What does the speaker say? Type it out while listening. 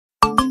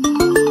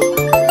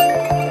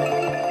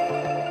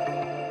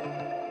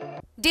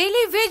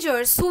daily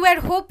wagers who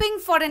were hoping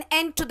for an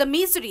end to the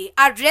misery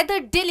are rather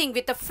dealing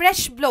with a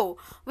fresh blow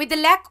with the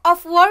lack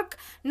of work,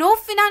 no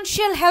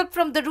financial help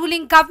from the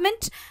ruling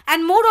government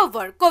and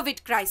moreover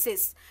COVID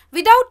crisis.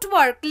 Without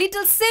work,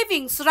 little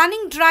savings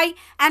running dry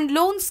and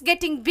loans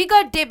getting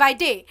bigger day by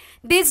day,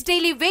 these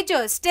daily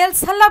wagers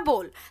tells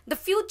Hallabol the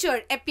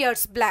future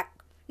appears black.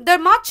 The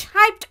much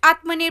hyped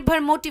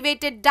Atmanirbhar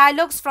motivated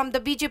dialogues from the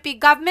BJP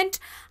government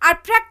are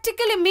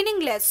practically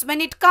meaningless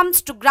when it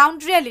comes to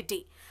ground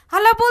reality.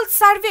 Hallabol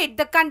surveyed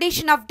the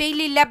condition of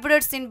daily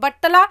labourers in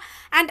Battala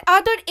and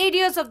other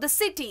areas of the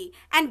city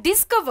and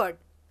discovered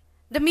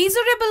the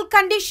miserable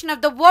condition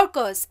of the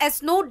workers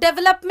as no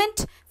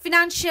development,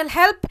 financial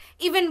help,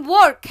 even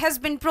work has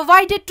been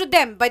provided to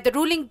them by the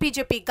ruling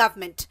BJP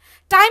government.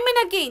 Time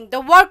and again,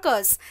 the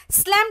workers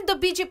slammed the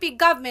BJP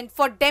government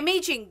for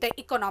damaging the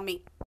economy.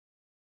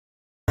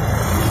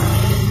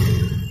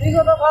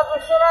 বিগত 5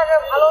 বছর আগে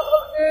ভালো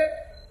চলছে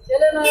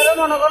ছেলে মেয়েরা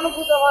মনে করেন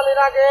পূজা ভালির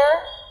আগে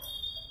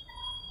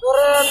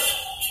ধরেন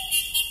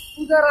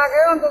পূজার আগে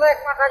অন্তত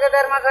 1 মাস আগে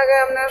 1.5 মাস আগে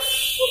আপনার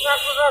পোশাক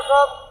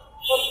সব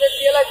কমপ্লিট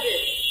দিয়ে লাগছে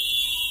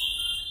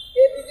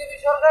এই বিজেপি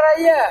সরকার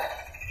আইয়া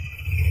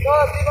তো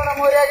জীবনে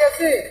মরে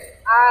গেছে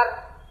আর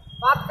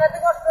ভাত খেতে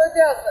কষ্ট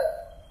হইতে আছে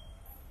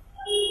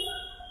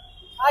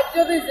সাহায্য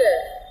দিছে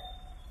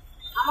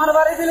আমার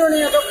বাড়ি দিল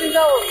নিয়ে দক্ষিণ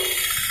যাও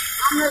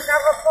আপনার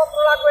কাগজপত্র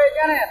লাগবে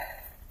এখানে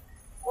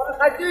কোনো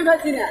সাহায্যই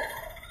পাচ্ছি না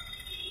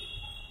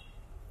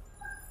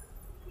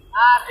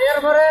আর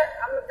এরপরে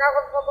আপনার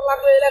কাগজপত্র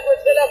লাগবে এই লাগবে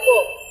সে লাগবো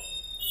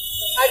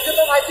সাহায্য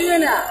তো পাচ্ছিই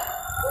না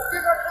বুঝতে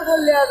কষ্ট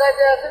করলে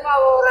যাইতে আছে মা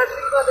বাবারা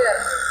ঠিক করে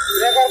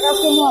রেখার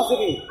কাজকর্ম আছে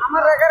কি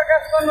আমার রেখার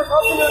কাজকর্ম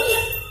সব দিল না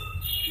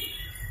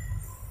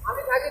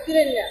আমি থাকি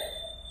ছিলেন না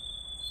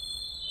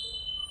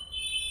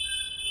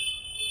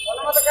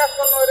কোনো মতো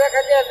কাজকর্ম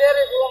রেখা দিয়ে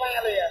দেয় পুরো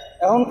মাইয়া লইয়া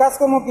এখন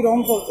কাজকর্ম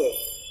কিরকম চলছে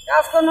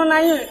কাজকর্ম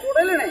নাই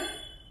টোটালি নাই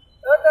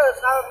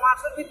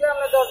মাসের ভিতরে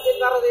আমরা 10 দিন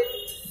 12 দিন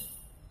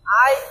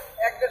আই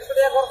 1-150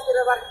 টাকা খরচ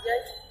করে বাড়ি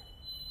যাই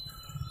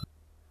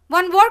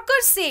One worker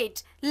said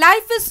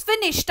life is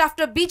finished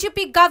after BJP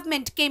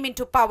government came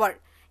into power.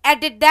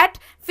 Added that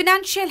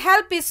financial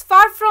help is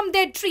far from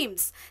their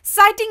dreams.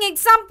 Citing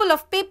example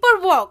of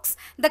paperworks,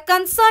 the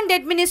concerned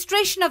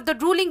administration of the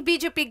ruling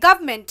BJP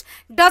government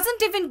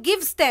doesn't even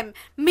gives them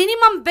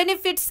minimum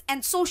benefits and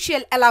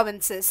social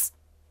allowances.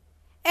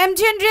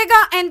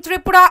 MGNREGA and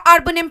Tripura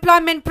Urban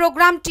Employment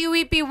Program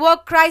TUEP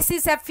work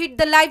crisis have hit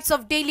the lives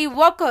of daily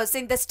workers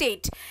in the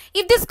state.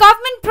 If this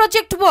government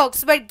project works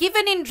were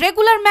given in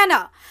regular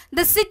manner,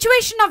 the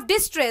situation of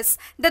distress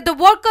that the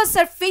workers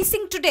are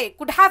facing today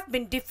could have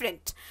been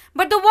different.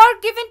 But the work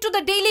given to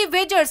the daily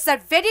wagers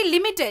are very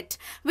limited,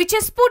 which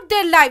has put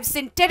their lives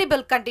in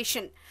terrible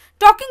condition.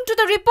 Talking to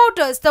the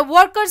reporters, the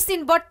workers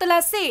in Battala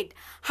said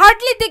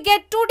hardly they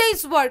get 2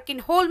 days work in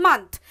whole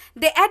month.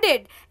 They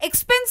added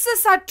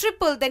expenses are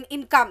triple than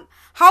income.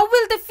 How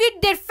will they feed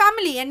their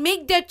family and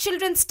make their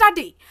children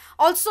study?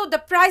 Also,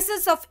 the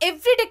prices of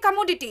everyday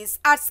commodities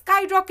are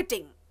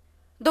skyrocketing.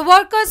 The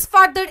workers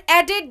further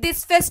added this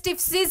festive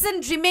season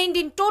remained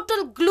in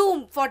total gloom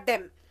for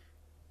them.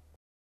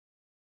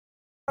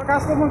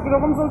 কাজকর্ম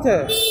কিরকম চলছে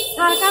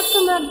আর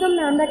কাজকর্ম একদম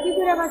না আমরা কি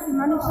করে বাঁচি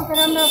মানুষের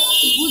কাছে আমরা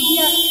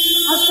বুঝিয়া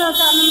আস্তে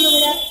আস্তে আনন্দ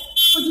করে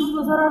 25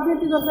 বছর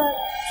অবধি করছে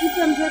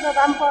সিস্টেম সেটা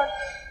দাম কর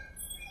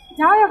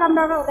যাই হোক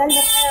আমরা গাড়ি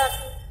খাই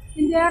আছি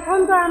কিন্তু এখন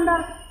তো আমরা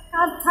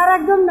কাজ ছাড়া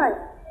একদম নাই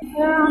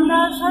আমরা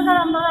সরকার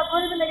আমরা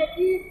গরিব লেগে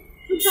কি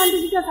সুখ শান্তি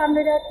দিতেছে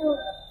আমরা একটু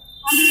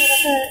আমাদের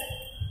কাছে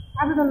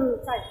আবেদন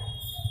চাই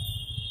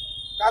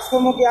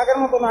কাজকর্ম কি আগের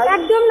মতো নাই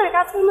একদম না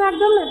কাজকর্ম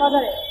একদম নাই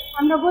বাজারে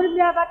আমরা গরিব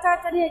বাচ্চা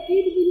বাচ্চা নিয়ে কি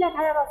দিল্লা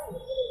খাইয়া পাচ্ছি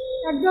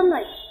একদম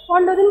নাই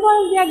 15 দিন পর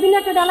একদিন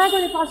একটা ডালা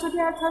করে 500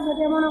 টাকা 600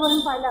 টাকা মনে করেন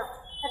পাইলাম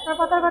একটা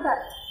কথা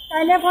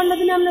তাইলে 15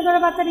 দিনে আপনি ধরে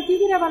বাচ্চাকে কি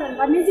করে পালেন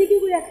বা নিজে কি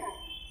করে খায়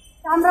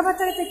আমরা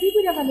বাচ্চাকে কি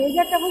করে পালি এই যে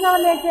একটা পূজা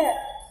বলে আছে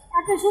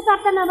একটা সুত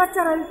আটটা না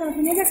বাচ্চারা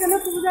এই যে একটা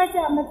লোক বুঝাইছে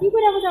আমরা কি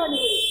করে পূজা বলি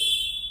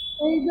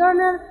এই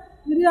ধরনের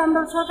যদি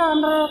আমরা সরকার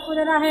আমরা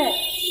করে রাখে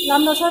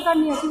আমরা সরকার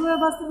নিয়ে কীভাবে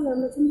বাঁচতে পারি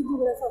আমরা চিন্তিত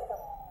করে সরকার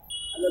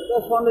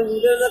 10-15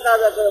 দিনের কাজ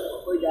আছে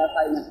ওই যা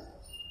পাই না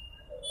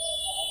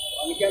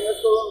আমি কেন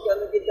করুন কেন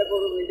চিন্তা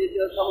করুন এই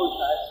যে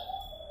সমস্যা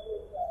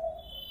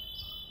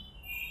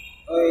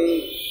ওই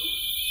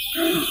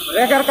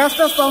রেখার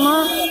কাজটা পাও না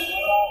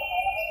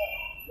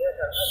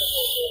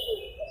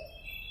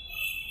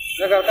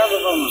রেখার কাজও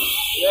পাও না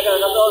রেখার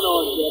কাজও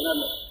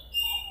না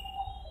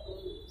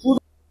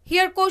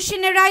Here question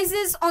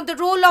arises on the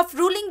role of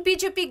ruling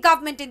BJP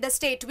government in the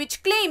state, which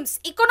claims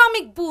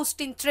economic boost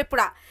in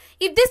Tripura.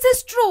 If this is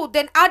true,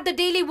 then are the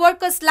daily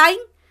workers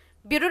lying?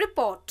 Bureau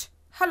Report,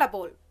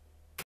 Hallabol.